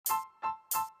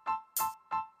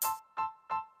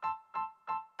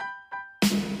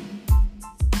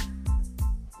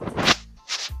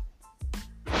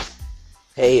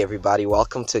Hey everybody,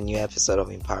 welcome to a new episode of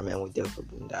Empowerment with Doko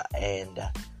Bunda. And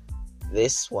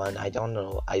this one, I don't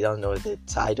know the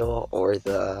title or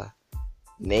the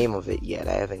name of it yet.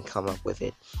 I haven't come up with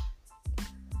it.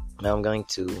 Now I'm going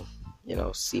to,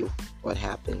 see what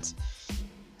happens.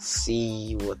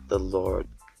 See what the Lord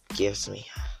gives me.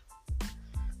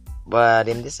 But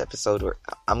in this episode,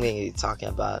 I'm going to be talking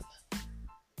about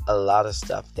a lot of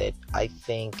stuff that I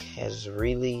think has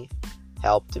really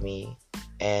helped me.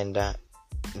 And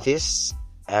this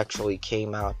actually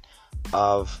came out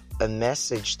of a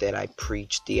message that I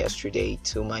preached yesterday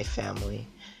to my family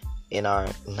in our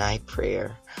night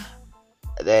prayer.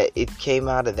 That it came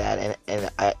out of that, and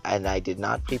I did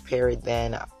not prepare it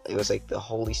then. It was like the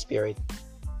Holy Spirit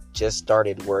just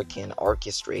started working,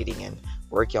 orchestrating, and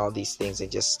working all these things, and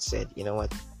just said, you know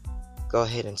what, go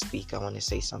ahead and speak. I want to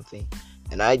say something.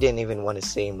 And I didn't even want to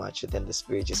say much, and then the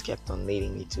Spirit just kept on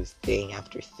leading me to thing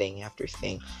after thing after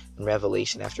thing, and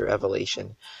revelation after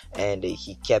revelation, and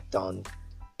He kept on.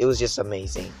 It was just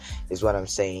amazing, is what I'm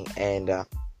saying, and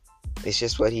it's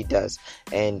just what He does.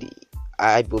 And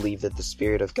I believe that the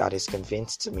Spirit of God is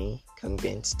convinced,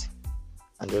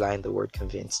 underline the word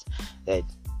convinced, that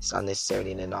it's not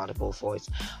necessarily an inaudible voice,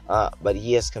 but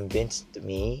He has convinced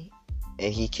me,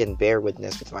 and He can bear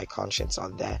witness with my conscience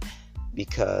on that.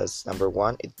 Because number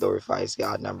one, it glorifies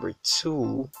God. Number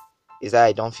two is that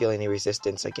I don't feel any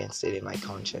resistance against it in my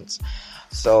conscience.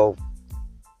 So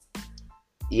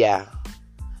yeah,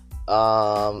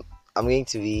 I'm going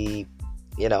to be,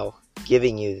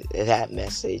 giving you that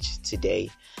message today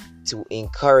to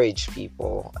encourage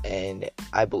people, and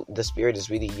the Spirit has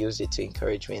really used it to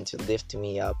encourage me and to lift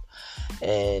me up,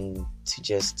 and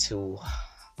to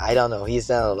I don't know. He's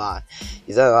done a lot.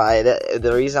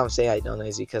 The reason I'm saying I don't know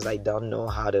is because I don't know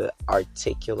how to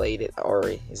articulate it, or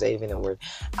is that even a word?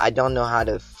 I don't know how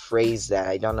to phrase that.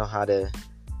 I don't know how to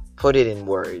put it in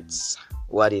words,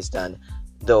 what He's done.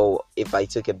 Though, if I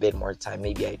took a bit more time,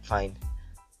 maybe I'd find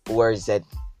words that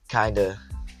could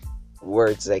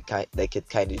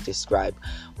kind of describe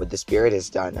what the Spirit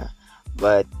has done.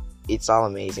 But it's all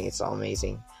amazing.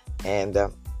 And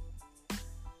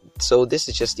so this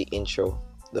is just the intro.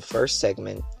 The first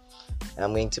segment, and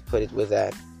I'm going to put it with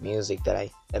that music that I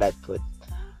put,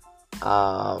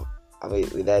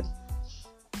 with that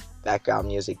background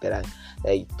music that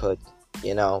I put.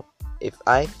 If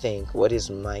I think what is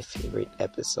my favorite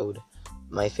episode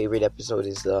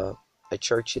is a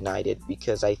Church United,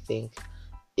 because I think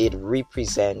it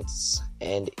represents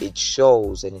and it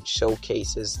shows and it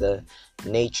showcases the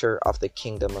nature of the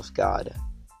kingdom of God,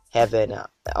 heaven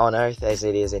on earth as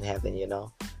it is in heaven.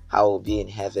 How it will be in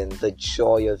heaven, the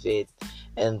joy of it,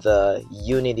 and the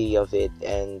unity of it,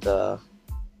 and the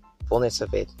fullness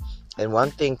of it. And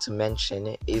one thing to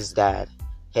mention is that,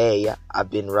 hey, I've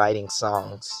been writing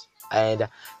songs, and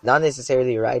not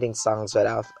necessarily writing songs,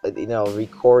 but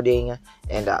recording,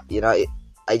 and I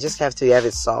just have to have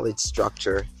a solid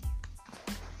structure.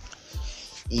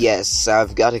 Yes,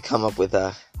 I've got to come up with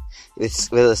a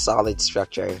solid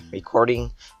structure,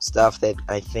 recording stuff that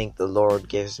I think the Lord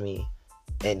gives me.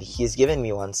 And He's given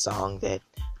me one song that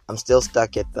I'm still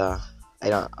stuck at the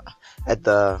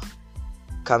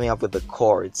coming up with the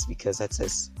chords, because that's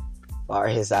as far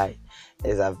as I've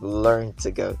learned to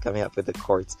go, coming up with the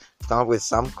chords. I've come up with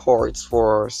some chords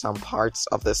for some parts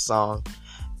of the song,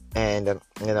 and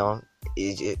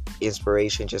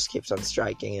inspiration just keeps on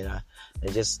striking, and I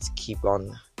just keep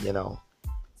on,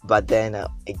 But then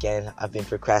again, I've been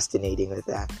procrastinating with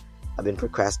that. And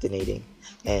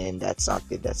that's not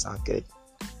good.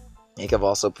 I think I've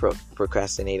also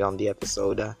procrastinated on the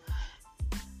episode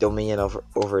Dominion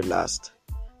over Lust.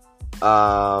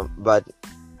 But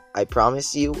I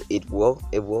promise you, it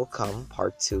will come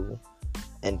part 2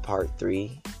 and part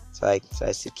 3. So I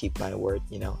should keep my word.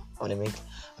 I want to make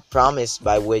a promise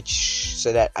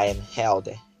so that I am held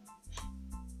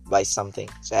by something.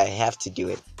 So I have to do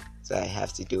it.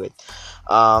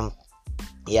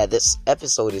 This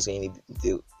episode is going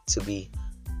to be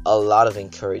a lot of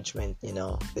encouragement.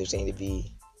 There's going to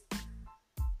be,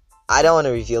 I don't want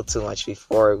to reveal too much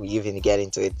before we even get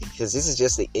into it, because this is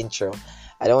just the intro.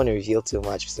 I don't want to reveal too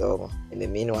much. So in the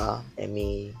meanwhile, let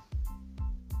me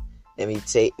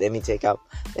take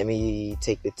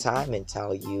the time and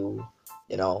tell you,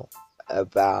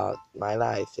 about my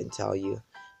life, and tell you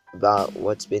about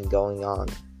what's been going on.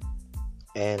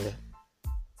 And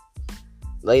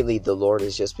lately the Lord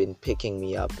has just been picking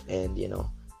me up,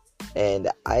 and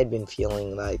I'd been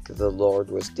feeling like the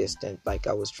Lord was distant, like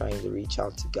I was trying to reach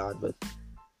out to God, but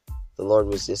the Lord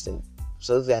was distant.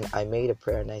 So then I made a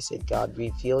prayer, and I said, God,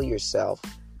 reveal yourself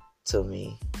to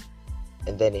me.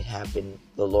 And then it happened.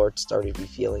 The Lord started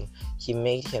revealing. He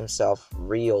made himself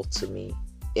real to me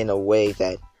in a way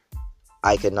that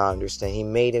I could not understand. He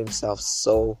made himself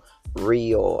so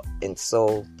real and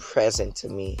so present to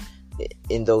me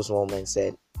in those moments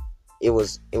that it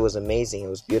was amazing. It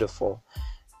was beautiful.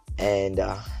 And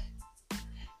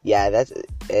yeah, that's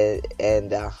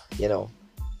and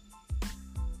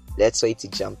let's wait to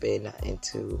jump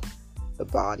into the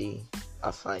body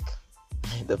of like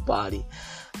the body,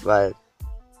 but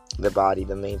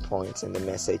the main points and the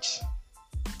message.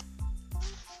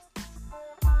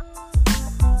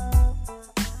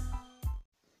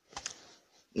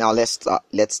 Now let's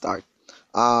start.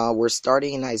 We're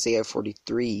starting in Isaiah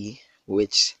 43,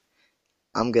 which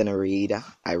I'm gonna read.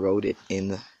 I wrote it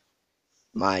in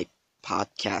my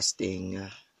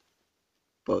podcasting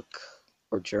book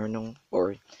or journal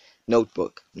or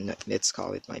notebook. Let's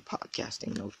call it my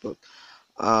podcasting notebook.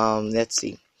 Let's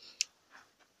see.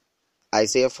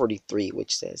 Isaiah 43,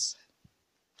 which says,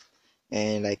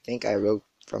 and I think I wrote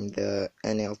from the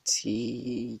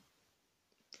NLT.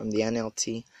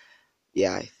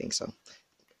 Yeah, I think so.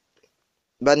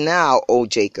 But now, O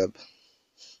Jacob,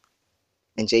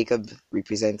 and Jacob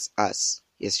represents us,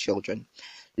 his children,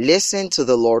 listen to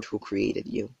the Lord who created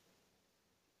you.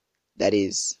 That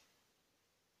is,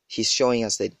 he's showing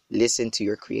us that listen to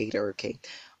your creator, okay?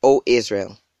 O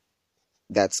Israel,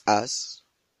 that's us,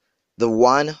 the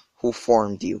one who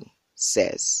formed you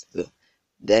says.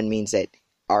 That means that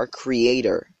our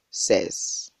creator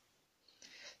says,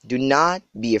 do not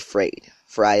be afraid,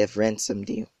 for I have ransomed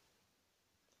you.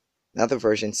 Another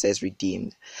version says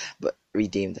redeemed. Do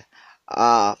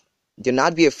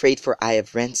not be afraid, for I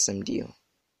have ransomed you.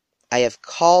 I have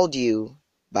called you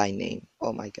by name.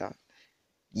 Oh my God.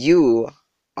 You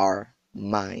are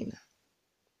mine.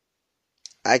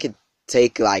 I could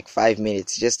take like 5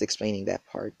 minutes just explaining that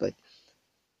part, but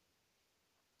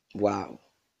wow.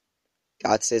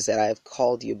 God says that I have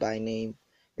called you by name.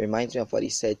 It reminds me of what he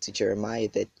said to Jeremiah,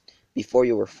 that before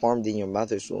you were formed in your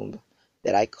mother's womb,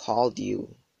 that I called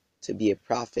you to be a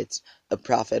prophet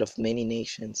of many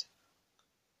nations.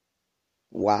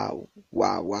 Wow,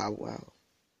 wow, wow, wow.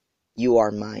 You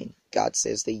are mine. God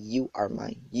says that you are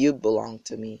mine. You belong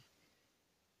to me.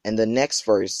 And in the next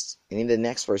verse,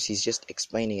 he's just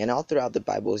explaining, and all throughout the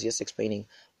Bible, he's just explaining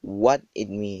what it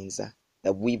means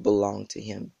that we belong to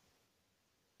him.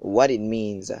 What it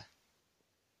means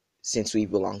since we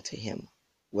belong to him.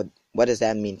 What does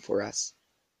that mean for us?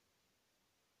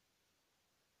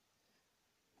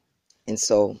 And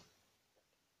so,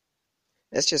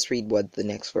 let's just read what the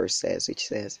next verse says, which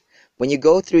says, when you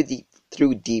go through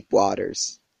deep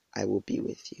waters, I will be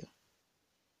with you.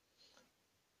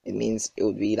 It means it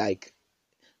would be like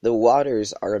the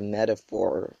waters are a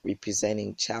metaphor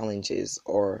representing challenges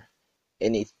or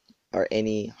any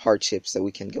hardships that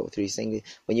we can go through. He's saying,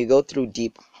 when you go through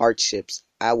deep hardships,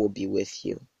 I will be with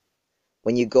you.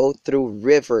 When you go through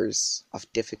rivers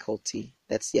of difficulty,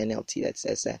 that's the NLT that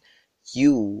says that,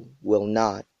 you will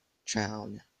not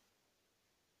drown.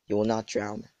 You will not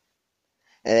drown.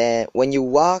 And then when you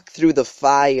walk through the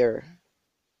fire,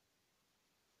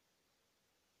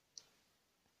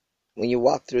 you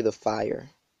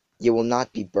will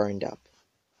not be burned up.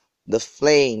 The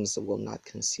flames will not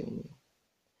consume you.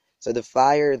 So the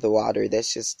fire, the water,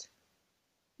 that's just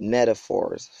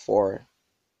metaphors for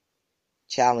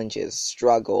challenges,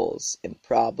 struggles, and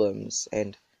problems,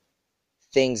 and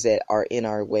things that are in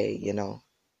our way,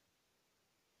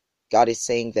 God is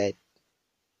saying that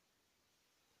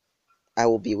I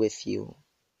will be with you.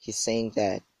 He's saying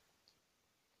that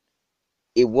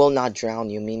it will not drown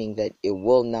you, meaning that it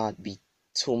will not be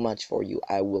too much for you.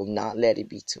 I will not let it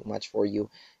be too much for you,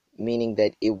 meaning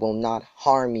that it will not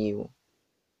harm you.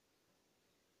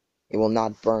 It will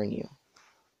not burn you.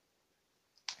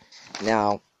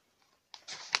 Now,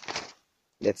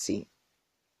 let's see.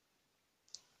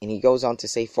 And he goes on to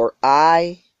say, for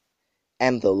I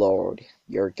am the Lord,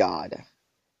 your God,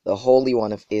 the Holy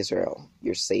One of Israel,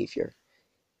 your Savior.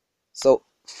 So,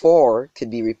 for could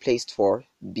be replaced for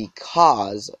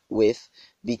because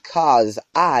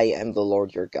I am the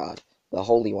Lord your God, the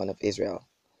Holy One of Israel.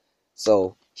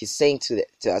 So, he's saying to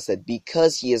us that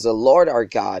because he is the Lord our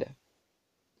God,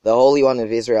 the Holy One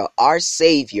of Israel, our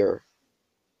Savior,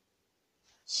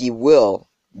 he will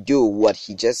do what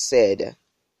he just said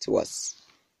to us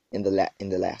in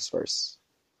the last verse.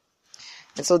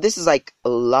 And so this is like a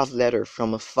love letter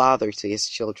from a father to his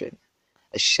children,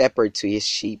 a shepherd to his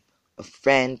sheep, a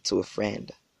friend to a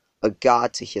friend, a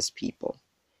God to his people.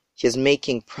 He is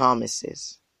making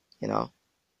promises, He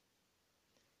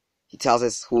tells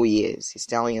us who he is. He's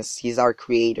telling us he's our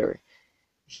creator.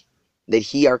 that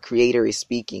He, our Creator, is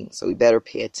speaking, so we better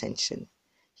pay attention.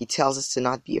 He tells us to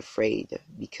not be afraid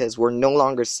because we're no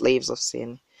longer slaves of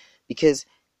sin, because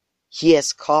He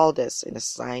has called us and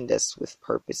assigned us with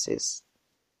purposes,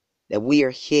 that we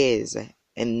are His,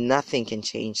 and nothing can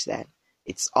change that.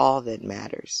 It's all that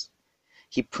matters.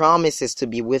 He promises to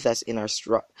be with us in our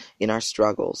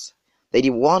struggles, that He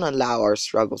won't allow our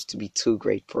struggles to be too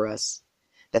great for us,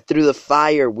 that through the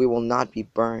fire we will not be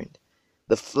burned,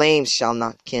 the flames shall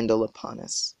not kindle upon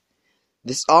us.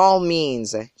 This all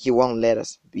means He won't let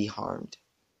us be harmed.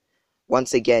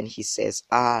 Once again, He says,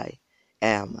 I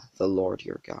am the Lord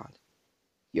your God,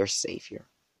 your Savior.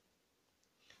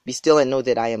 Be still and know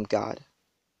that I am God.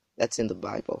 That's in the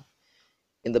Bible.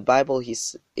 In the Bible,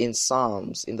 He's in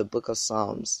Psalms, in the book of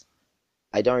Psalms.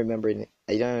 I don't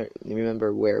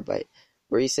remember where, but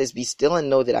where He says, be still and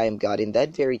know that I am God. In that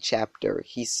very chapter,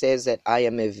 He says that I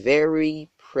am a very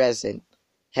present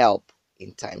help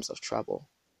in times of trouble.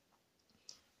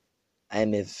 I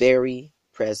am a very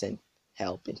present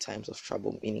help in times of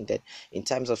trouble, meaning that in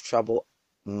times of trouble,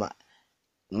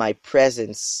 my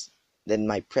presence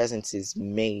is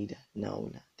made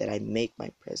known, that I make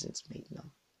my presence made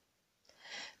known.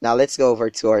 Now let's go over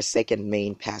to our second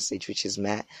main passage, which is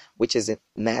in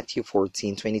Matthew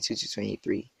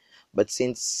 14:22-23. But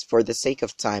since, for the sake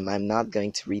of time, I'm not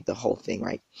going to read the whole thing,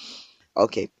 right?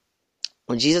 Okay.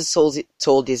 When Jesus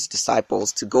told His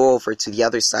disciples to go over to the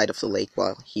other side of the lake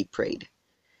while He prayed.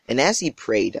 And as He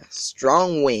prayed,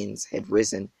 strong winds had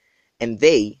risen, and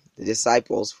they, the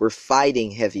disciples, were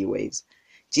fighting heavy waves.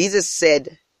 Jesus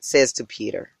says to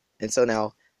Peter, and so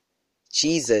now,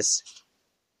 Jesus,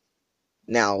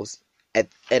 now, at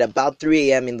about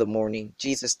 3 a.m. in the morning,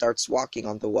 Jesus starts walking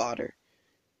on the water,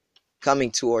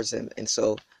 coming towards Him. And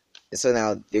so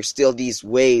now, there's still these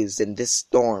waves and this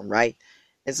storm, right?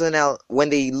 And so now, when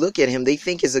they look at Him, they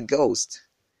think He's a ghost.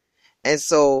 And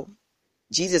so,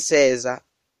 Jesus says,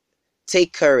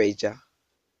 take courage,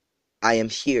 I am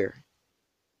here.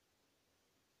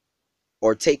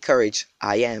 Or take courage,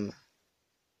 I am.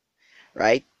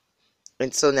 Right?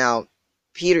 And so now,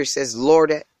 Peter says,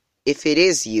 Lord, if it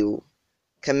is You,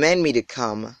 command me to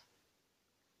come.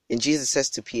 And Jesus says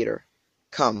to Peter,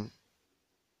 come.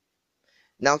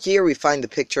 Now here we find the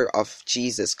picture of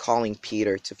Jesus calling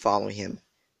Peter to follow Him.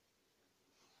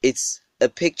 It's a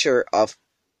picture of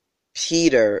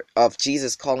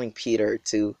Jesus calling Peter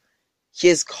to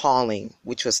His calling,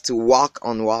 which was to walk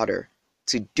on water,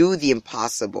 to do the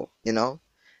impossible,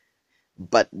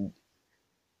 But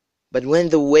when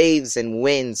the waves and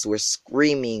winds were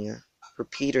screaming for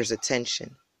Peter's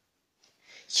attention,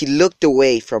 he looked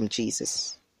away from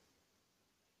Jesus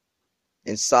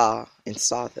and saw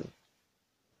them,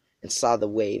 and saw the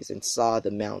waves, and saw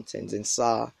the mountains, and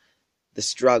saw the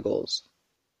struggles,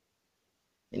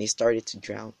 and he started to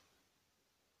drown.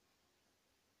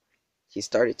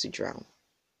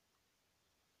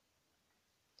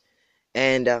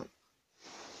 And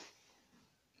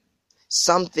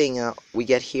something we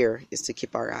get here is to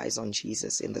keep our eyes on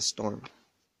Jesus in the storm.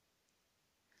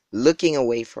 Looking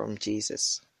away from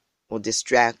Jesus will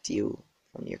distract you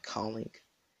from your calling,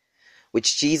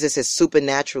 which Jesus has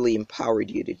supernaturally empowered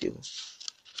you to do.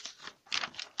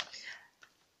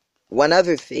 One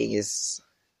other thing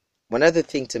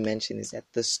to mention is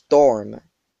that the storm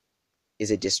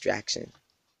is a distraction.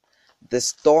 The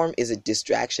storm is a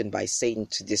distraction by Satan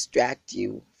to distract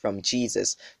you from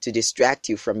Jesus, to distract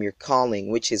you from your calling,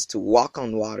 which is to walk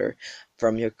on water,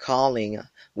 from your calling,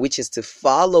 which is to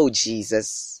follow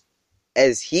Jesus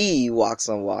as He walks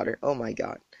on water. Oh my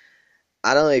God.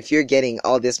 I don't know if you're getting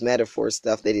all this metaphor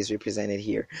stuff that is represented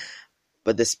here,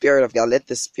 but the Spirit of God, let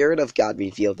the Spirit of God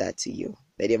reveal that to you.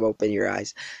 Let Him open your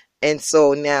eyes. And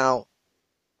so now,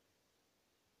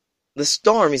 the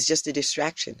storm is just a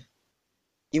distraction.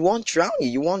 You won't drown you.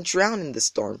 You won't drown in the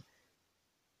storm.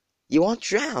 You won't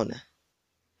drown.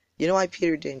 You know why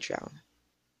Peter didn't drown?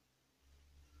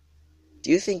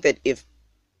 Do you think that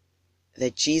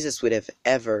that Jesus would have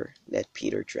ever let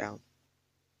Peter drown?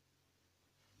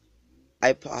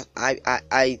 I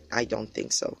don't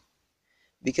think so.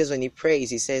 Because when he prays,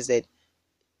 he says that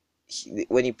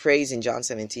when he prays in John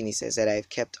 17, he says that I have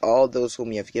kept all those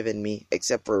whom You have given me,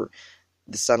 except for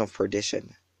the son of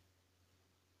perdition.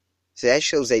 So that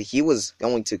shows that he was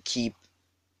going to keep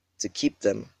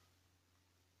them.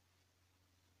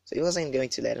 So He wasn't going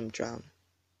to let him drown.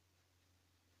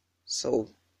 So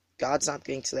God's not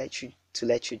going to let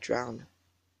you drown.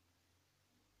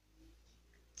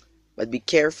 But be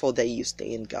careful that you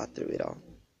stay in God through it all.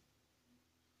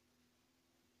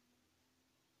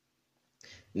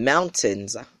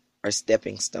 Mountains are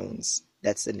stepping stones.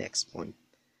 That's the next point.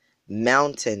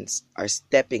 Mountains are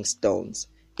stepping stones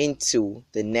into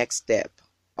the next step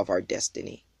of our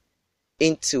destiny.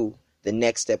 Into the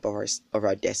next step of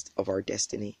our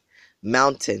destiny.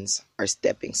 Mountains are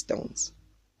stepping stones.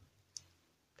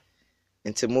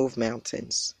 And to move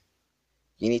mountains,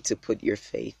 you need to put your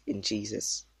faith in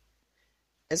Jesus.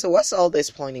 And so what's all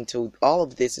this pointing to? All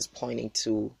of this is pointing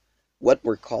to what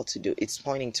we're called to do. It's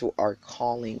pointing to our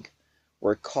calling.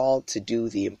 We're called to do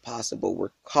the impossible.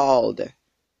 We're called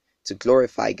to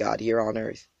glorify God here on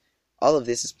earth. All of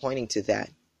this is pointing to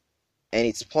that. And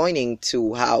it's pointing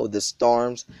to how the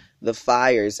storms, the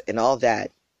fires, and all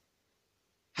that,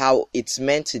 how it's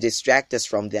meant to distract us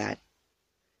from that.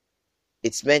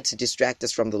 It's meant to distract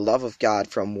us from the love of God,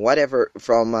 from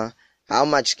how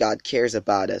much God cares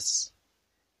about us.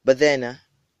 But then,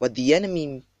 what the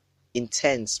enemy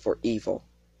intends for evil,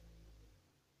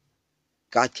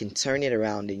 God can turn it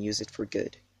around and use it for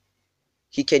good.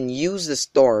 He can use the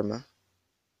storm.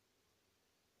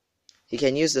 He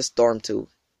can use the storm to,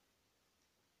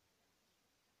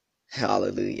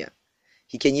 hallelujah.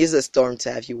 He can use the storm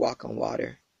to have you walk on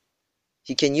water.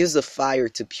 He can use the fire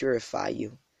to purify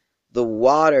you, the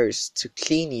waters to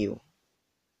clean you.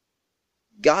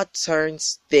 God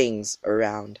turns things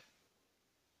around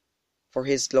for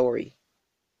His glory.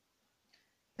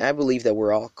 And I believe that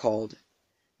we're all called.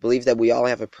 I believe that we all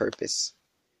have a purpose.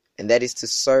 And that is to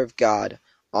serve God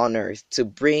on earth, to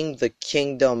bring the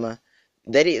kingdom.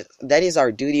 That is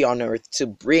our duty on earth, to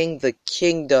bring the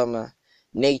kingdom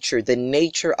nature, the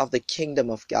nature of the kingdom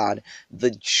of God,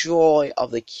 the joy of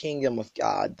the kingdom of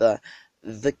God,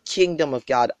 the kingdom of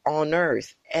God on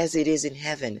earth as it is in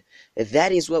heaven.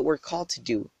 That is what we're called to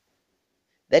do.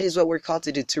 That is what we're called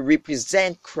to do, to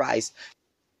represent Christ.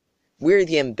 We're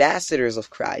the ambassadors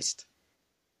of Christ.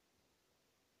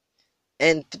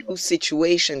 And through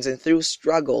situations and through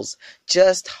struggles,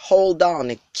 just hold on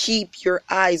and keep your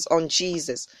eyes on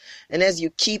Jesus. And as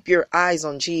you keep your eyes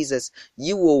on Jesus,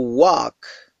 you will walk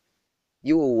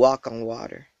on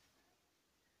water.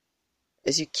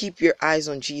 As you keep your eyes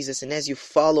on Jesus and as you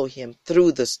follow Him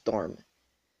through the storm.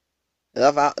 I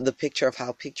love the picture of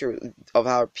how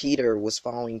Peter was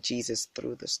following Jesus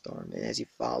through the storm. And as you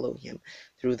follow Him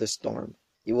through the storm,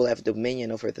 you will have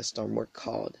dominion over the storm. We're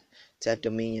called to have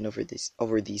dominion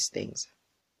over these things.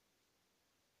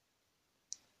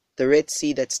 The Red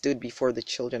Sea that stood before the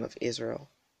children of Israel,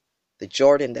 the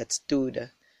Jordan that stood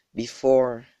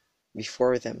before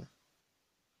them,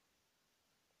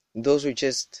 those were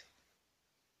just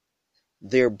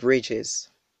their bridges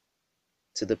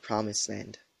to the promised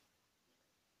land.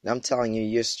 And I'm telling you,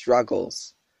 your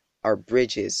struggles are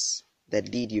bridges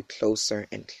that lead you closer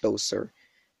and closer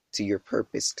to your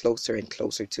purpose, closer and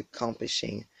closer to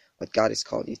accomplishing what God has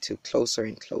called you to, closer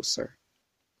and closer.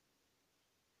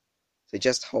 So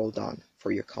just hold on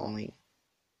for your calling.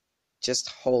 Just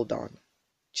hold on.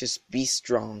 Just be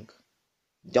strong.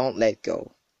 Don't let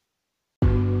go.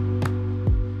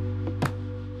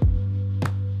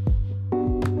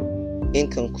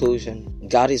 In conclusion,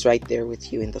 God is right there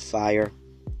with you in the fire.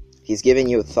 He's given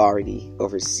you authority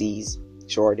over seas,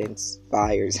 Jordans,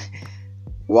 fires,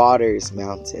 waters,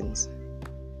 mountains.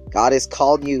 God has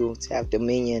called you to have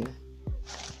dominion,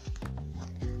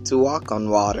 to walk on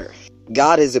water.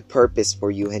 God has a purpose for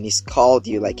you, and He's called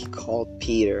you like He called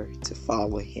Peter to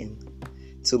follow Him,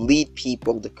 to lead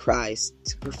people to Christ,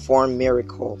 to perform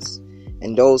miracles,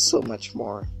 and oh so much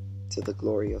more to the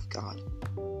glory of God.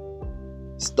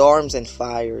 Storms and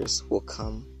fires will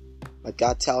come, but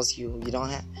God tells you,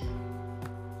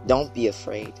 don't be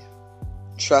afraid.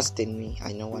 Trust in me.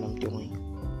 I know what I'm doing.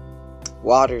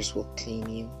 Waters will clean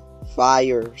you.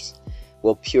 Fires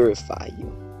will purify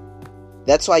you.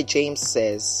 That's why James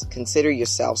says, consider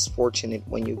yourselves fortunate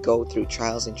when you go through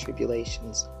trials and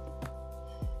tribulations.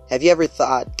 Have you ever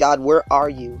thought, God, where are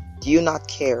you? Do you not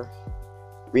care?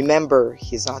 Remember,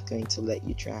 He's not going to let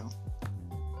you drown.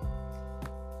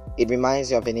 It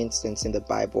reminds me of an instance in the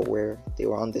Bible where they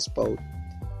were on this boat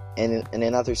and in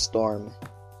another storm,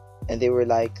 and they were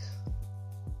like,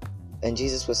 and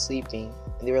Jesus was sleeping,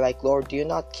 and they were like, Lord, do you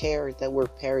not care that we're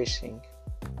perishing?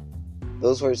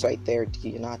 Those words right there, do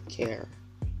you not care?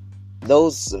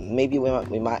 Those, maybe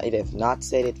we might have not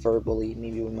said it verbally,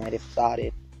 maybe we might have thought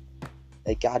it,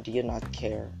 like, God, do you not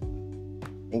care?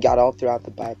 And God, all throughout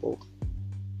the Bible,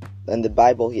 in the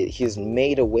Bible, He's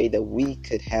made a way that we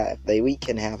can have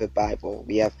a Bible.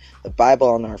 We have the Bible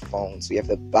on our phones. We have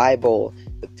the Bible,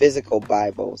 the physical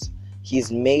Bibles.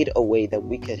 He's made a way that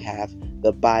we could have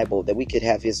the Bible, that we could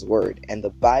have His Word. And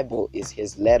the Bible is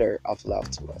His letter of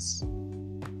love to us.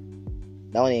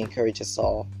 I want to encourage us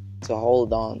all to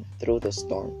hold on through the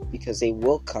storm, because they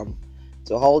will come.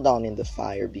 to hold on in the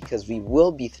fire, because we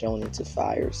will be thrown into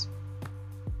fires.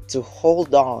 To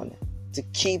hold on, to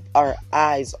keep our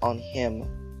eyes on Him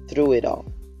through it all.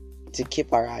 To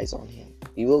keep our eyes on Him.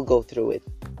 We will go through it,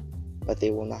 but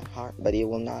it will not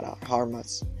harm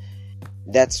us.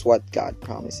 That's what God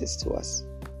promises to us.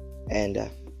 And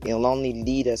He'll only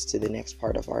lead us to the next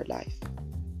part of our life,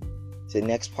 to the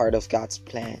next part of God's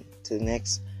plan, to the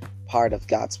next part of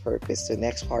God's purpose, to the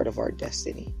next part of our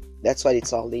destiny. That's what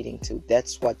it's all leading to.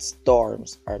 That's what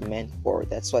storms are meant for.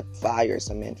 That's what fires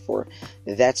are meant for.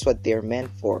 That's what they're meant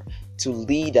for, to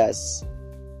lead us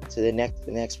to the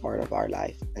next part of our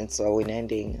life. And so in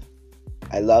ending,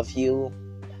 I love you,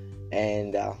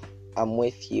 and I'm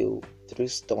with you through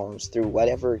storms, through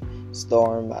whatever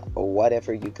storm or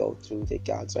whatever you go through, that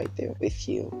God's right there with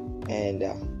you. And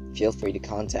feel free to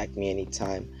contact me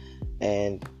anytime.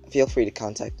 And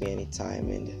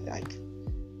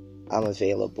I'm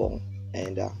available.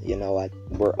 And you know what?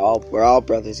 We're all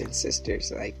brothers and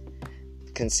sisters. Like,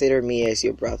 consider me as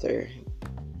your brother,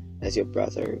 as you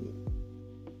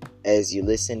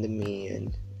listen to me,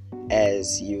 and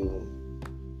as you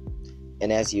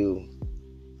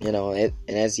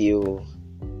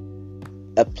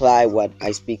apply what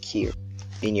I speak here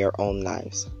in your own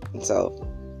lives. And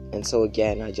so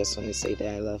again, I just want to say that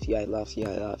I love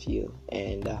you.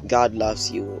 And God loves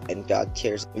you, and God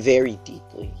cares very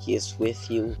deeply. He is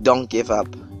with you. Don't give up.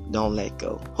 Don't let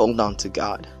go. Hold on to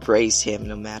God. Praise Him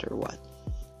no matter what.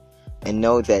 And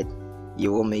know that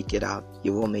you will make it out.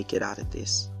 You will make it out of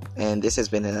this. And this has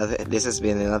been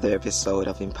another episode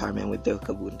of Empowerment with Del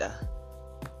Kabunda.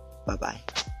 Bye-bye.